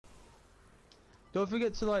Don't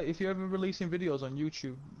forget to, like, if you're ever releasing videos on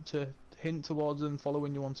YouTube, to hint towards them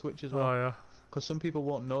following you on Twitch as well. Oh yeah. Because some people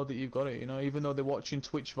won't know that you've got it, you know, even though they're watching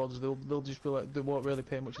Twitch VODs, they'll just be like, they won't really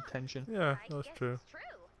pay much attention. Yeah, that's true.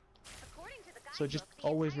 So just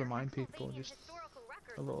always remind people, just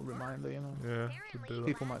a little reminder, you know. Yeah, should do that.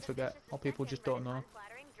 People might forget, or people just don't know.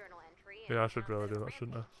 Yeah, I should really do that,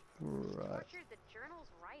 shouldn't I? Right.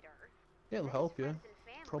 It'll help you,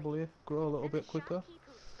 probably grow a little bit quicker.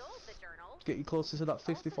 Get you closer to that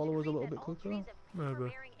 50 followers a little bit quicker.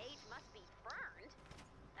 Maybe.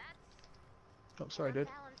 Oh, sorry, dude.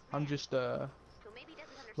 I'm just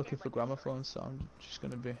looking for gramophones, so I'm just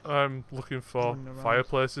gonna be. I'm looking for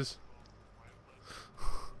fireplaces.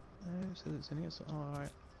 It says it's in here, so alright.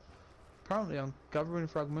 Apparently I'm gathering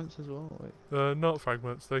fragments as well. Wait. Not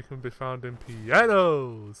fragments, they can be found in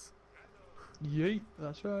pianos! Yeet,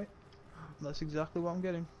 that's right. That's exactly what I'm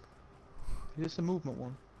getting. Is this a movement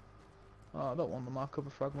one? Oh, I don't want the mark of a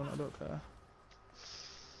fragment, I don't care.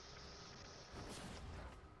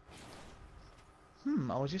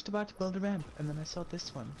 I was just about to build a ramp, and then I saw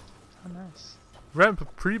this one. How nice. Ramp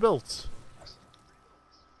pre-built!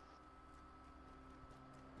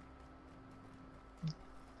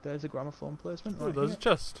 There's a gramophone placement. Oh, Right there's here. a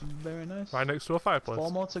chest. Very nice. Right next to a fireplace. 4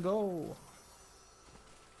 more to go.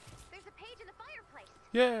 There's a page in the fireplace.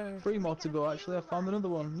 Yay! 3 more to go, actually. I found another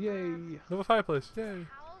one. Yay. Another fireplace. Yay!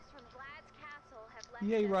 Howls from Vlad's castle have left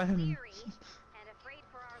Yay, us Ryan. weary and afraid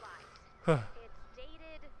for our lives. It's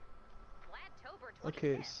dated Vladtober 25th.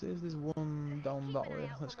 Okay, it says there's one down Keep that an eye way.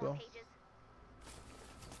 out Let's for more go. pages.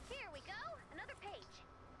 Here we go, another page.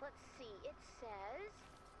 Let's see, it says,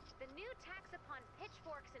 the new tax upon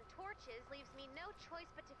pitchforks and torches leaves me no choice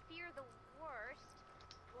but to fear the worst.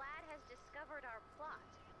 Vlad has discovered our plot.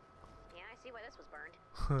 Yeah, I see why this was burned.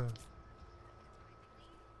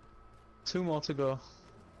 2 more to go.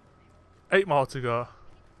 8 more to go.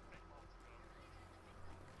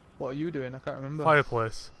 What are you doing? I can't remember.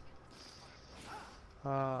 Fireplace.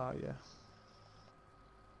 Ah, yeah.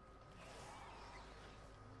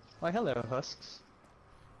 Why, hello, Husks.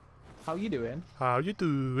 How you doing? How you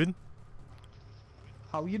doing?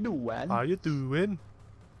 How you doing? How you doing?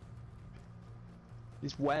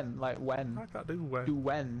 It's when, like when. I can't do when. Do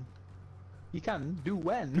when. You can do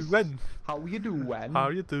when. Do when? How you doing? How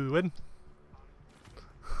you doing?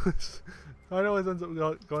 I always ends up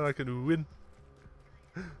going like a win.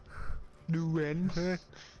 Do when.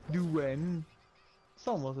 Do when. It's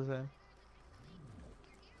almost the same.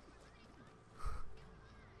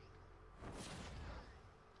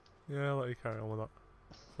 Yeah, I'll let you carry on with that.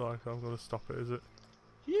 So I'm gonna stop it, is it?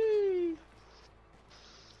 Yay!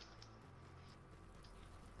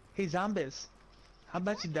 Hey zombies, how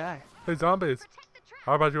about you die? Hey zombies!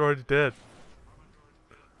 How about you already dead?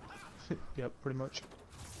 Yep, pretty much.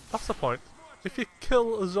 That's the point. If you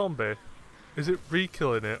kill a zombie, is it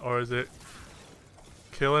re-killing it or is it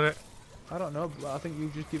killing it? I don't know, but I think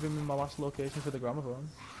you've just given me my last location for the gramophone.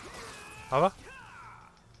 Have I?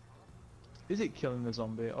 Is it killing the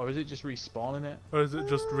zombie, or is it just respawning it? Or is it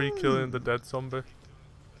just re-killing the dead zombie?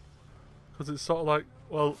 Because it's sort of like,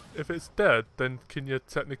 well, if it's dead, then can you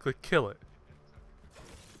technically kill it?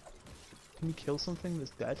 Can you kill something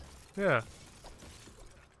that's dead? Yeah.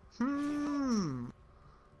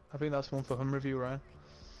 I think that's one for home review, Ryan.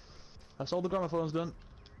 That's all the gramophone's done.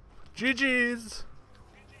 GG's!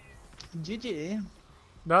 GG.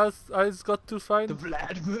 Now I just got to find... The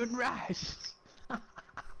Vlad Moonrise!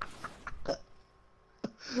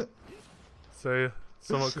 So,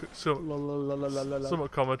 La, la, la, la, la, la, la. some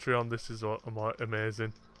commentary on this is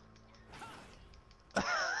amazing.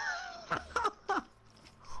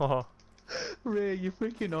 Oh, Ray, you're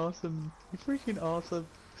freaking awesome. You're freaking awesome.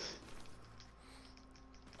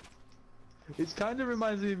 It kind of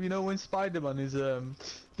reminds me of, you know, when Spider-Man is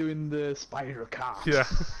doing the spider car. yeah.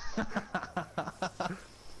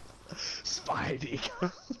 Spidey.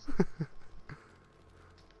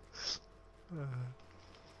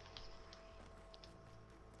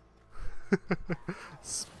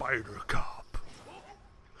 Spider Cop.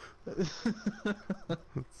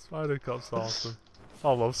 Spider Cop's awesome.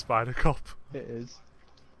 I love Spider Cop. It is.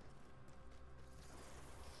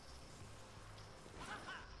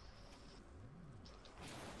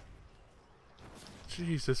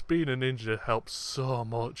 Jesus, being a ninja helps so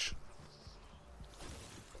much.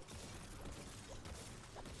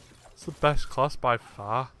 It's the best class by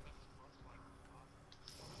far.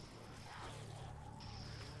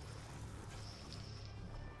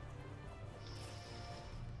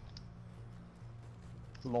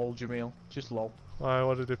 Lol, Jamil. Just lol. Why,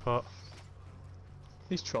 what did he put?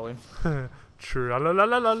 He's trolling. True. La la la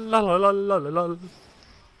la la la la la la.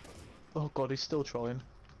 Oh god, he's still trolling.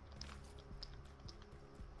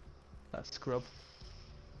 That scrub.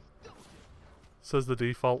 Says the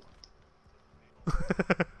default.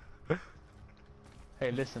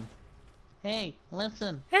 Hey, listen. Hey,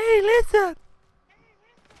 listen. Hey, listen!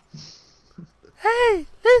 Hey,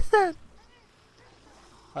 listen!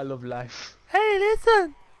 I love life. Hey,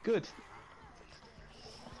 listen! Good.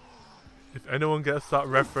 If anyone gets that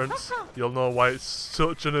reference, you'll know why it's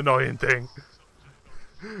such an annoying thing.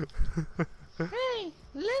 Hey,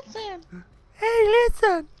 listen. Hey,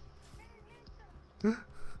 listen!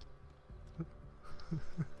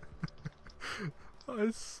 That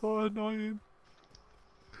is so annoying.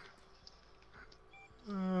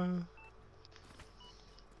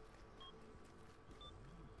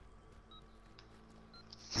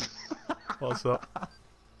 What's that?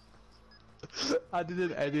 I did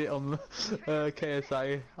an edit on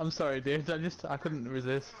KSI. I'm sorry, dude. I couldn't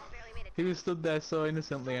resist. He was stood there so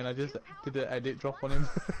innocently, and I just did an edit drop on him.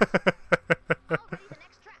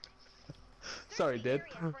 Sorry, dude.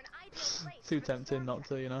 Too tempting not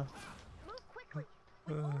to, you know. Move quickly.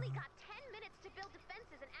 We've only got 10 minutes to build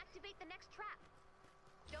defenses and activate the next trap.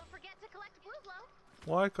 Don't forget to collect blue glow.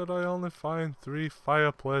 Why could I only find 3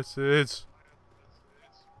 fireplaces?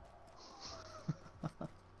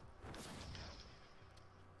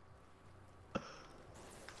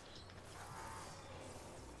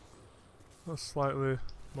 That's slightly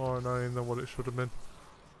more annoying than what it should have been.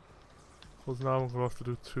 Because now I'm going to have to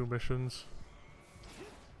do 2 missions.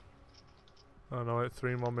 Oh no, wait,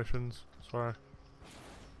 3 more missions. Sorry.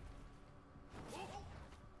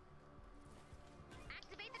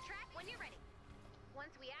 Activate the trap when you're ready.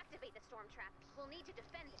 Once we activate the storm trap, we'll need to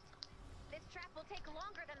defend it. This trap will take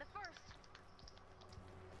longer than the first.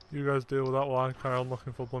 You guys deal with that while I carry on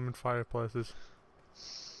looking for blooming fireplaces.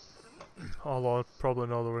 Although I probably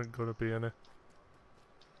know there ain't gonna be any.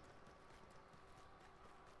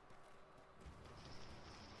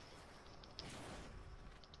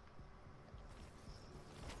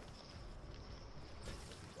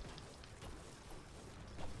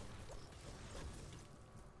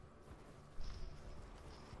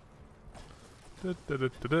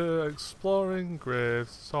 Exploring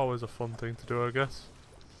graves. It's always a fun thing to do, I guess.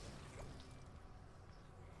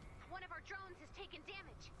 One of our drones has taken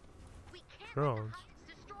damage. We can't Drones?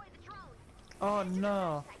 destroy the drone. Oh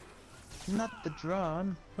no, not the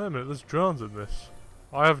drone. Wait a minute, there's drones in this.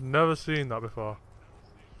 I have never seen that before.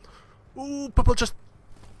 Ooh, purple chest!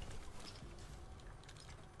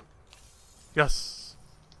 Yes!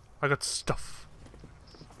 I got stuff.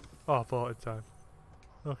 Oh, voted time.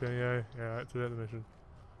 Okay, yeah, activate the mission.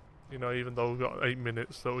 You know, even though we've got 8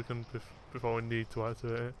 minutes that we can before we need to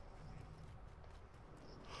activate it.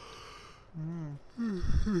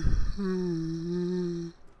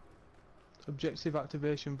 Objective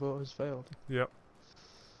activation vote has failed. Yep.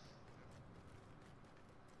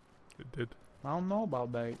 It did. I don't know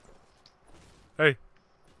about that. Hey!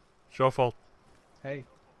 It's your fault. Hey.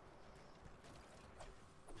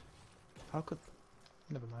 How could...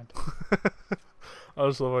 Never mind. I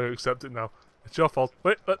just love how you accept it now. It's your fault.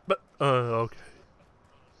 Wait, but, okay.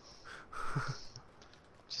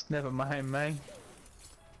 Just never mind, mate.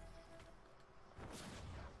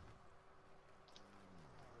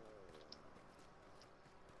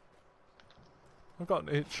 I've got an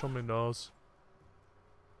itch on my nose.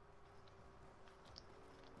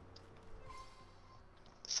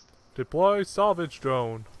 Deploy salvage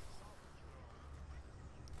drone.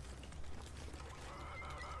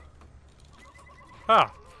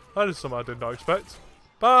 Ah! That is something I did not expect.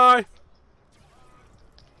 Bye!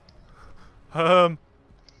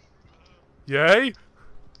 Yay?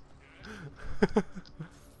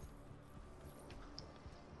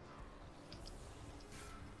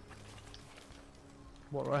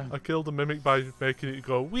 What right? I killed the mimic by making it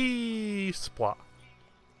go wee splat.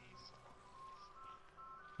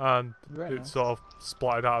 And Very it nice. sort of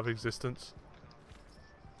splattered out of existence.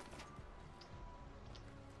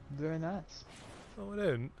 Very nice. No, it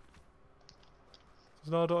didn't.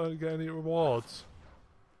 Because now I don't get any rewards.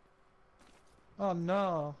 Oh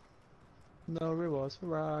no. No rewards for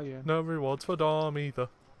Ryan. No rewards for Dom either.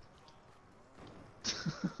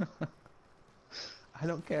 I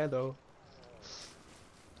don't care though.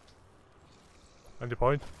 And your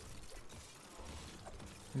point?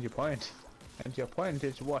 And your point? And your point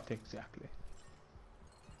is what exactly?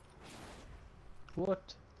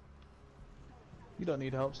 What? You don't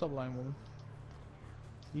need help, stop lying, woman.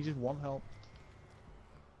 You just want help.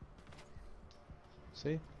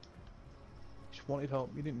 See? You just wanted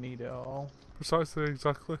help, you didn't need it at all. Precisely,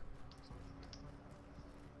 exactly.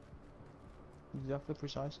 Exactly,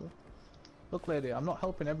 precisely. Look, lady, I'm not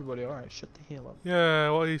helping everybody. Alright, shut the hell up. Yeah,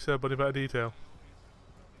 what he said, but in better detail.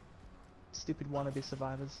 Stupid wannabe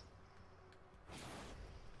survivors.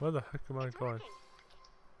 Where the heck am I going?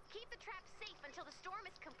 Keep the trap safe until the storm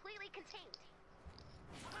is completely contained.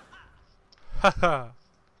 Haha.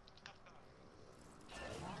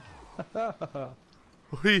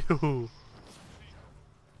 Wee-hoo.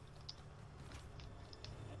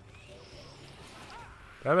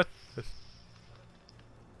 Damn it.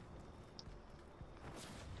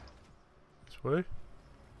 This way?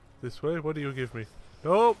 This way? What do you give me?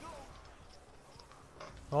 Nope!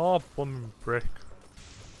 Oh, bum brick.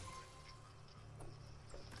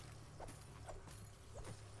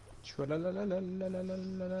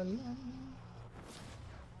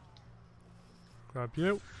 Grab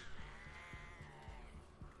you.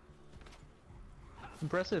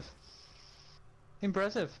 Impressive.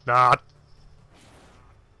 Impressive. Not.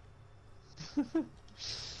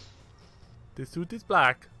 The suit is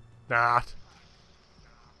black. Not.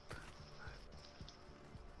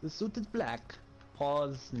 The suit is black.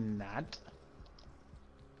 Pause not.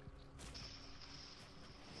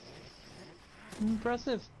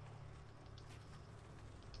 Impressive.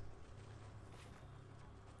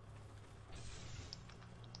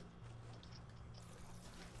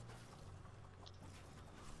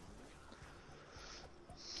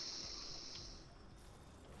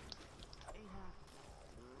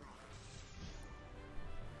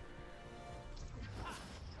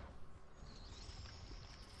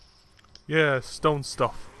 Yeah, stone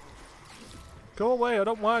stuff. Go away, I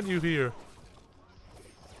don't want you here.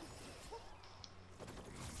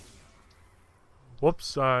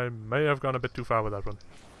 Whoops, I may have gone a bit too far with that one.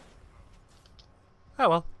 Oh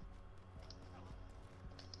well.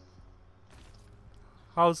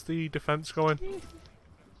 How's the defense going?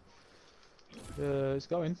 It's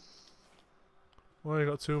going. Well, you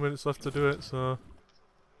got 2 minutes left to do it, so...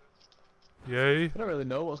 Yay. I don't really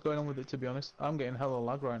know what's going on with it, to be honest. I'm getting hella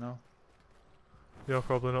lag right now. You're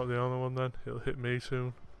probably not the only one then. It'll hit me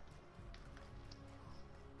soon.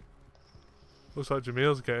 Looks like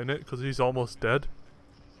Jamil's getting it, because he's almost dead.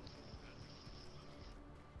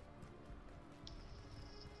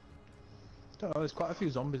 Don't know, there's quite a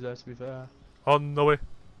few zombies there, to be fair. On the way.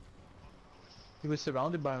 He was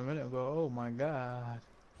surrounded by him a minute ago. Oh my god.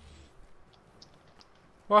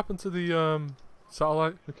 What happened to the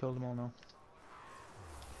satellite? We killed them all now.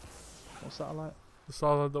 What satellite? The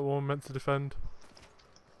satellite that we were meant to defend.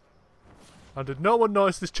 And did no one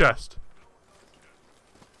notice this chest?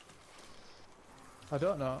 I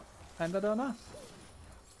don't know. And I don't know.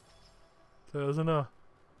 There doesn't know.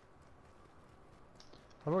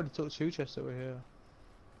 I've already took 2 chests over here.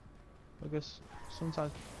 I guess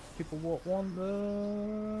sometimes people won't want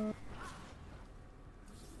the...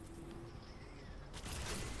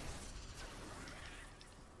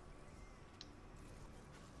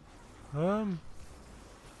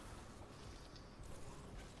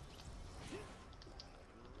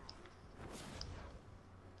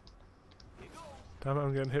 Damn it,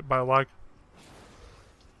 I'm getting hit by lag.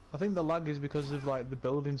 I think the lag is because of like the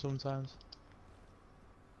building sometimes.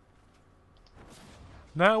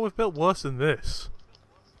 Now we've built worse than this.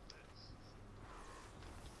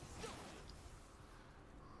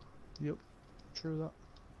 Yep, true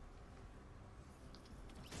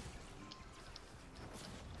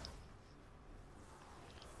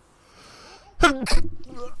that.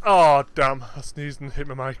 Oh damn, I sneezed and hit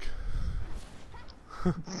my mic.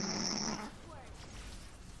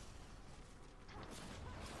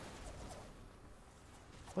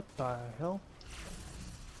 What the hell?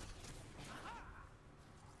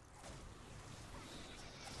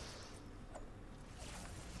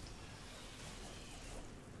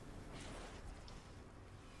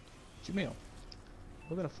 Jamil,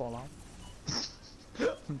 we're gonna fall out.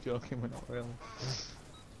 I'm joking, we're not really.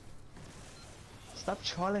 Stop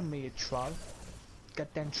trolling me, you troll.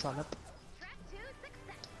 Goddamn trollop.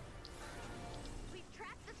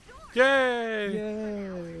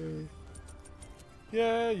 Yay!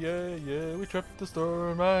 Yay! Yeah, we trapped the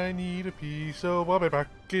storm. I need a pee, so I'll be back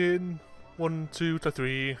in 1, 2,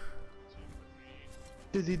 3.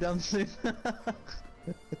 Dizzy dancing.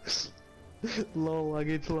 Lol, I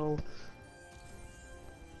get lol.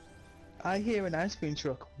 I hear an ice cream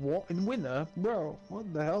truck. What, in winter? Bro,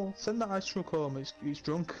 what the hell? Send that ice truck home, it's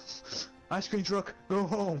drunk. Ice cream truck, go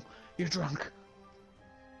home, you're drunk.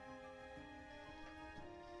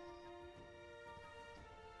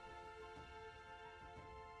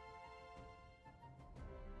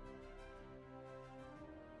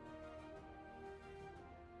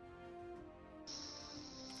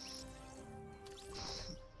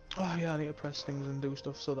 Oh yeah, I need to press things and do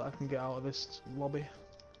stuff so that I can get out of this lobby.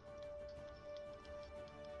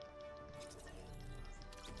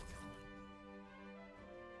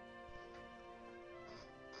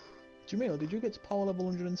 Jamil, did you get to power level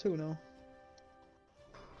 102 now?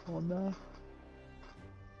 Oh no.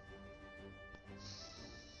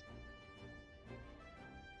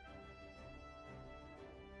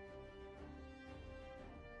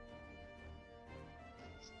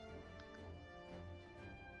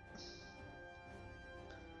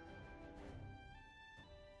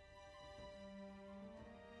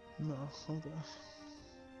 No, hold on.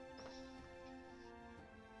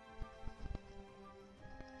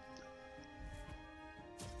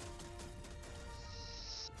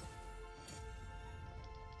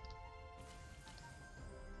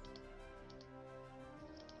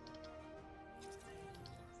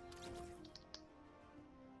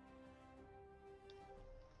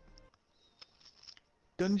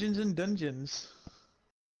 Dungeons and Dungeons.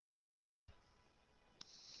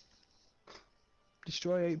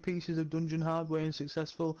 Destroy 8 pieces of dungeon hardware in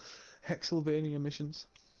successful Hexylvania missions.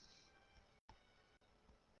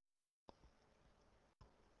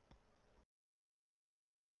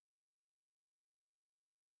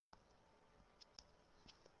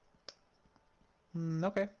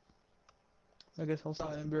 Okay. I guess I'll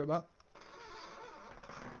start and be right back.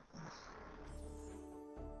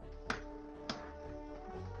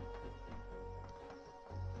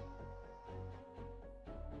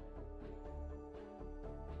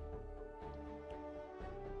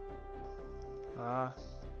 Ah.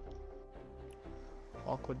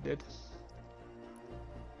 Awkward did.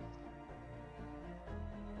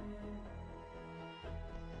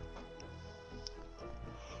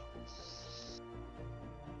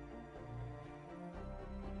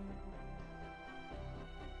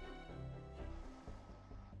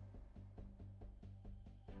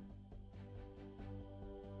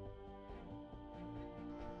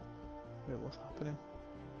 Wait, what's happening?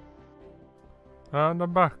 And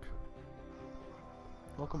I'm back.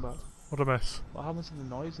 Welcome back. What a mess. What happened to the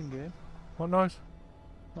noise in game? What noise?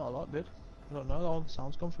 Not a lot did. I don't know, all the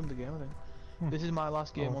sounds come from the game I think. This is my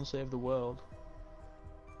last game on Save the World.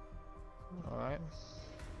 Alright.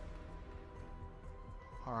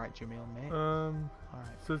 Alright, Jamil, mate.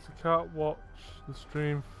 Alright. Says you can't watch the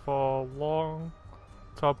stream for long.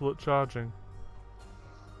 Tablet charging.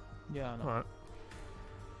 Yeah, I know.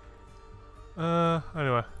 Alright.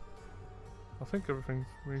 Anyway. I think everything's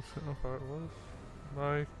reset up how it was.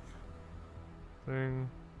 Like. Thing.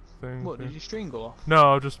 What, did your stream go off?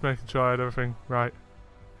 No, I'm just making sure I had everything right.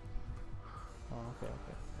 Oh,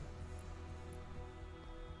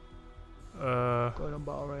 okay. Going on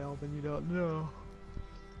Battle Royale then you don't know.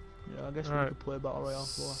 Yeah, I guess we could play Battle Royale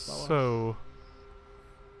for last hour. So,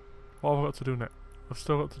 what have I got to do next? I've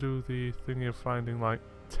still got to do the thingy of finding like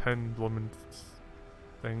 10 blooming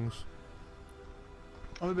things.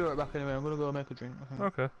 I'm gonna be right back anyway, I'm gonna go make a drink.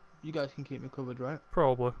 Okay. You guys can keep me covered, right?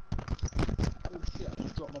 Probably. Oh shit, I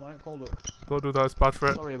just dropped my mic, hold up. Don't do that, it's bad for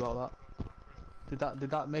it. Sorry about that.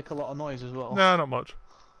 Did that make a lot of noise as well? Nah, not much.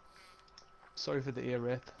 Sorry for the ear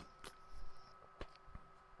rape.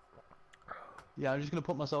 Yeah, I'm just gonna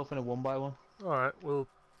put myself in a 1x1. Alright, we'll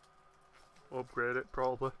upgrade it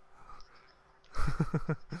probably.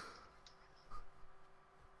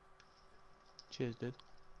 Cheers, dude.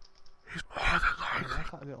 He's more than likely I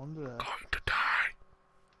can't get under there. going to die.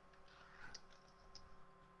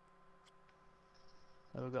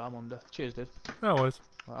 There we go, I'm under. Cheers, dude. No worries.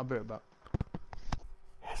 Right, I'll be right back.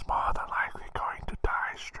 He's more than likely going to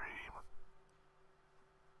die, stream.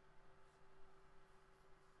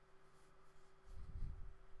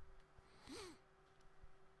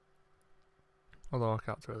 Although I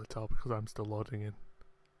can't really tell because I'm still loading in.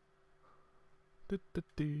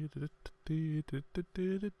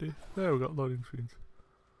 There we got loading screens.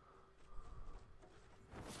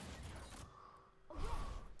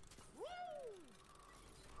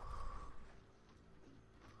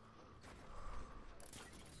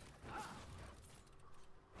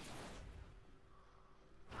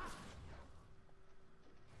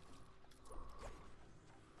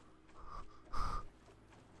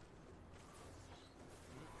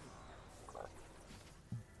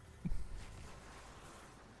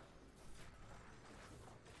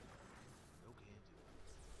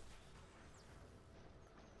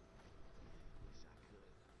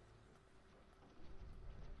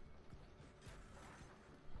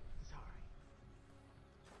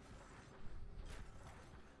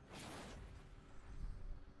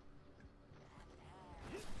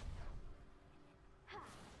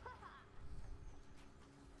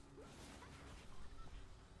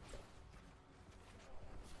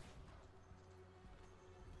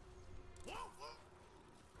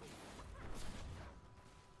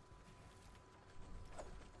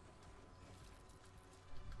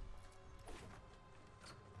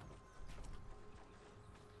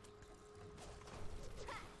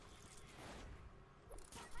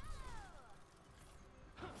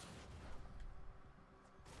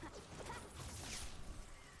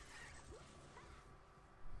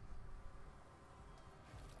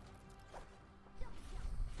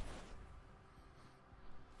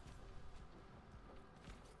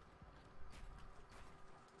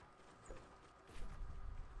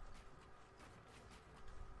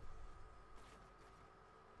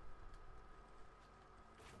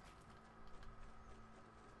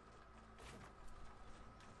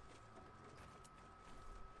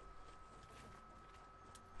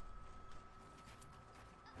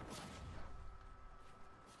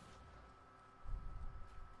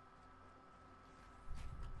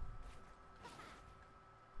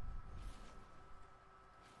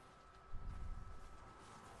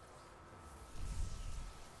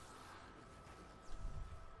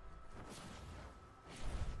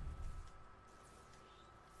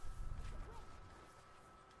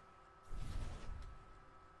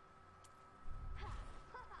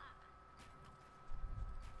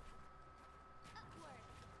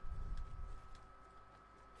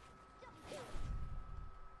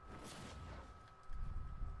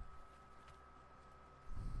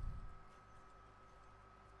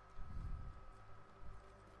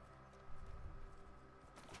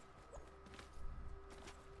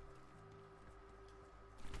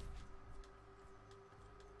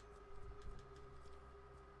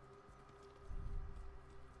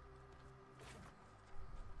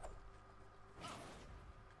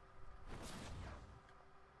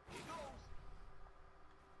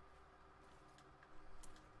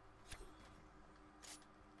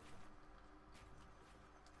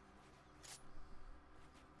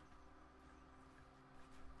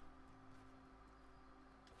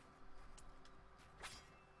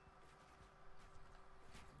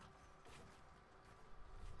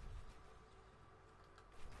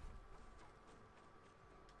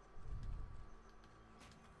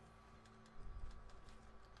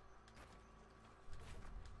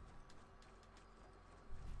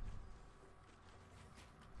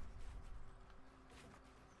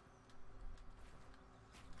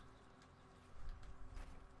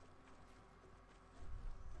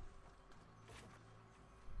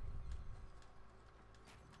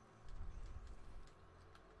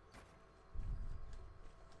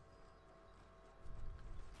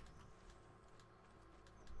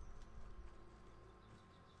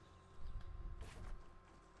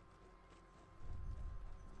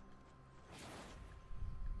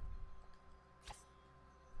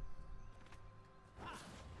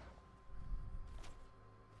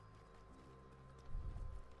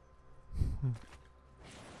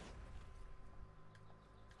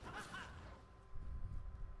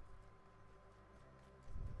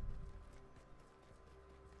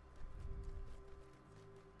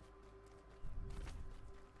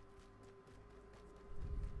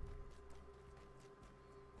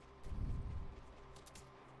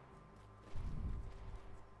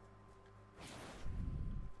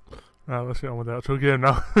 Right, let's get on with the actual game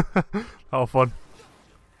now. That was fun.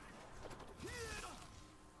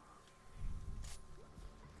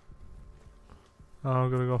 Now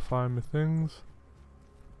I'm gonna go find my things.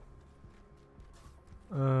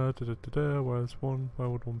 Where's one? Where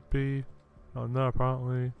would one be? Not in there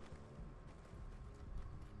apparently.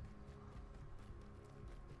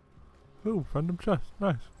 Ooh, random chest.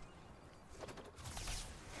 Nice.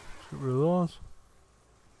 Get rid of those.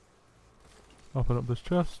 Open up this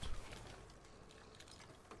chest.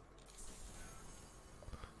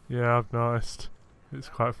 Yeah, I've noticed. It's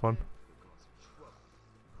quite fun.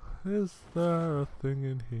 Is there a thing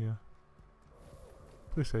in here?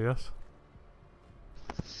 Please say yes.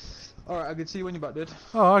 Alright, I can see you when you're back, dude.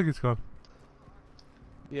 Oh, Aggie's gone.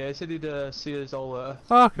 Yeah, he said he'd see us all later.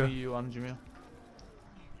 Oh, okay. Me, you, and Jamil.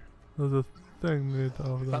 There's a thing near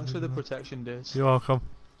over there. Thanks for the protection, dudes. You're welcome.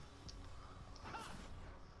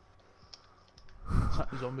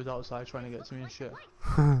 Zombies outside trying to get to me and shit.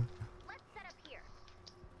 Let's set up here.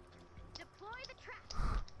 Deploy the trap.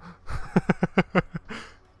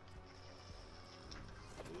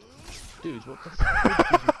 Dudes, what the fuck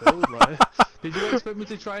did you build, like? Did you expect me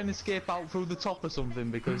to try and escape out through the top or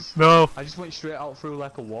something? Because no. I just went straight out through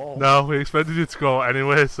like a wall. No, we expected you to go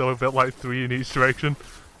anyway, so we built like 3 in each direction.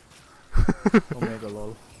 Omega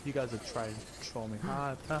lol. You guys are trying to troll me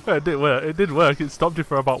hard. Huh? Yeah, it did work. It did work. It stopped you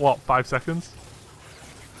for about, what, 5 seconds?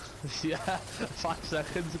 Yeah, 5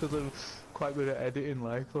 seconds because I'm quite good at editing,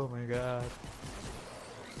 like, oh my god.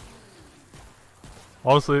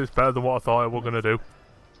 Honestly, it's better than what I thought it was going to do.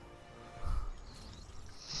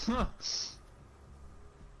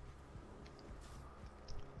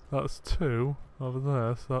 That's 2 over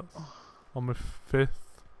there, so that's on my 5th.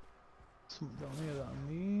 Something down here that I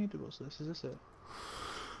need. What's this? Is this it?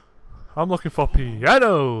 I'm looking for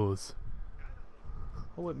pianos!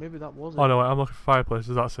 Oh wait, maybe that was it. Oh no, wait, I'm looking for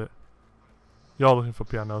fireplaces, that's it. You're looking for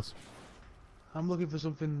pianos. I'm looking for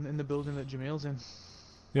something in the building that Jamil's in.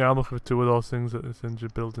 Yeah, I'm looking for 2 of those things that is in the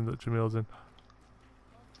building that Jamil's in.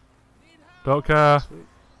 Don't care. Sweet.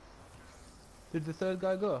 Did the third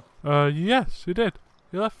guy go? Yes, he did.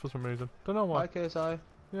 He left for some reason. Don't know why. Hi KSI.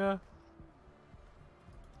 Yeah.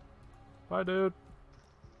 Bye, dude.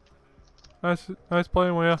 Nice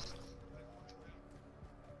playing with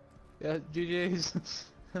you. Yeah, GG's.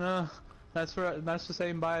 You know, nice for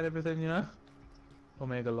saying bye and everything, you know.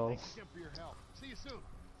 Omega lol. See you soon.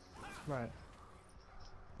 Right.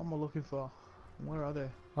 What am I looking for? Where are they?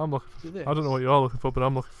 I'm looking for. Is it I don't know this? what you're looking for, but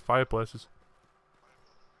I'm looking for fireplaces.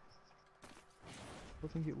 I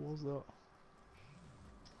think it was that.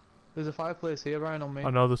 There's a fireplace here, Ryan, on me. I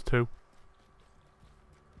know there's 2.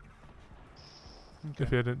 Okay.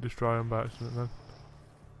 If you didn't destroy them by accident, then.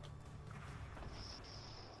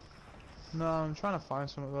 No, I'm trying to find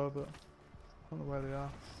some though, but I don't know where they are.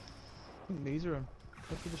 I think these are them.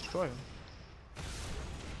 I have to destroy them.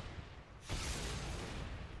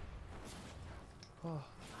 Oh.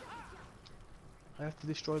 I have to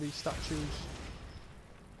destroy these statues.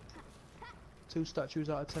 2 statues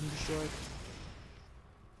out of 10 destroyed.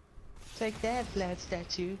 Take that, blood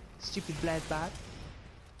statue. Stupid blood bag.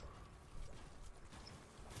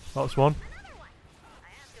 That's one. Another one. I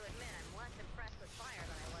have to admit, I'm less impressed with fire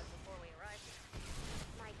than I was before we arrived here.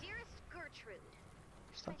 My dearest Gertrude.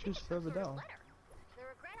 Statues further down. Letter. The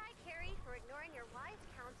regret I carry for ignoring your wise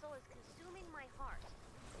counsel is consuming my heart.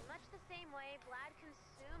 In much the same way Vlad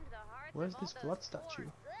consumed the hearts Where's of all this those blood statue?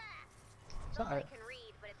 Is that Nobody it? can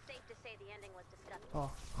read, but it's safe to say the ending was disgusting.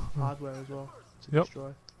 Oh, hardware as well to Yep.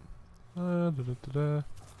 destroy. Oh,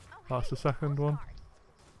 That's the hey, second one. postcard.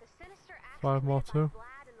 The sinister acts 5 more committed by too.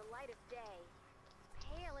 Vlad in the light of day.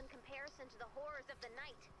 Pale in comparison to the horrors of the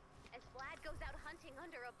night. As Vlad goes out hunting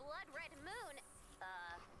under a blood-red moon. It's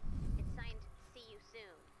signed, see you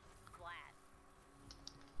soon, Vlad.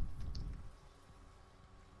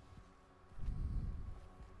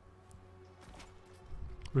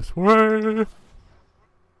 This way.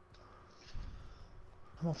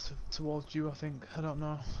 I'm off towards you, I think. I don't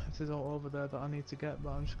know if there's all over there that I need to get,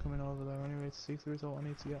 but I'm just coming over there anyway to see if there is all I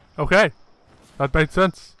need to get. Okay. That made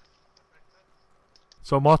sense.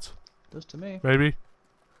 Somewhat. Does to me. Maybe.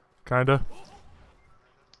 Kinda.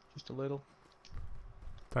 Just a little.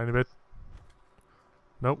 Tiny bit.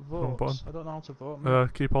 Nope. Wrong button. Votes. I don't know how to vote. Man.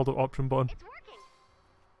 Keep hold of option button. It's working.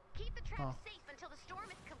 Keep the Oh. safe until the storm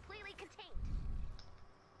is completely contained.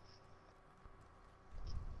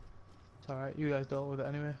 It's alright, you guys dealt with it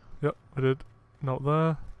anyway. Yep, I did. Not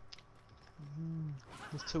there.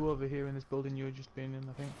 There's 2 over here in this building you were just been in,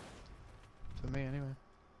 I think. For me, anyway.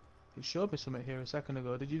 It showed me something here a second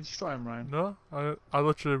ago. Did you destroy him, Ryan? No, I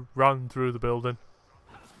literally ran through the building.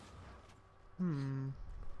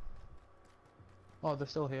 Oh, they're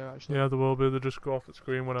still here, actually. Yeah, there will be. They just go off the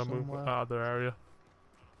screen when I move Somewhere. out of their area.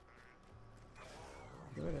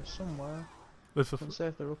 They're here somewhere. This Can't say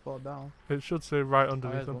if they're up or down. it should say right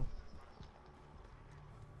underneath them.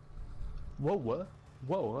 Whoa, what?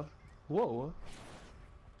 Whoa, whoa.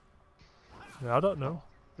 Yeah, I don't know. Oh,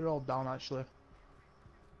 they're all down, actually.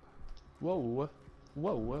 Whoa,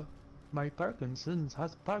 whoa. My Parkinson's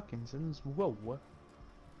has Parkinson's. Whoa.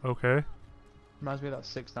 Okay. Reminds me of that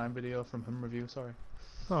 6ix9ine video from him review, sorry.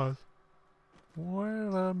 Nice.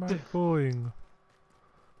 Where am I going?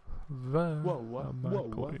 Where am I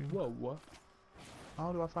going? Whoa.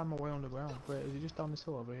 How do I find my way underground? Wait, is it just down this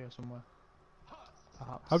hill over here somewhere?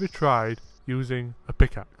 Perhaps. Have you tried using a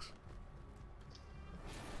pickaxe?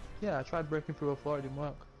 Yeah, I tried breaking through a floor, it didn't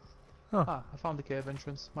work. Huh. Ah, I found the cave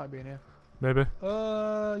entrance. Might be in here. Maybe.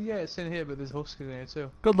 Yeah, it's in here, but there's huskies in here too.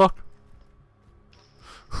 Good luck.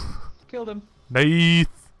 Killed him. Nice.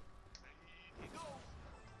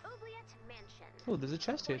 Oubliette Mansion. Oh, there's a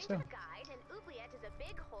chest here According too. to the guide, an oubliette is a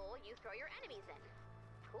big hole you throw your enemies in.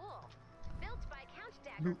 Cool. Built by Count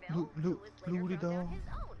Daggerville, who was later thrown down his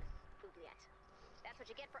own oubliette. That's what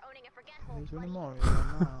you get for owning a forget hole There's one plate. more here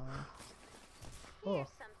now. Oh, Here's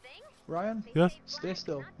something. Ryan? They Yes? say Stay Vlad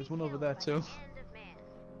still. cannot There's be one over killed there by too. the end of man.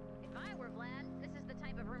 If I were Vlad, this is the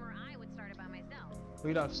type of rumor I would start about myself.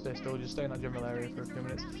 We don't have to stay still, just stay in that general area for a few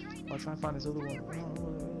minutes. I'll try and find this other one.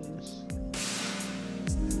 Oh, there it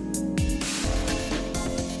is.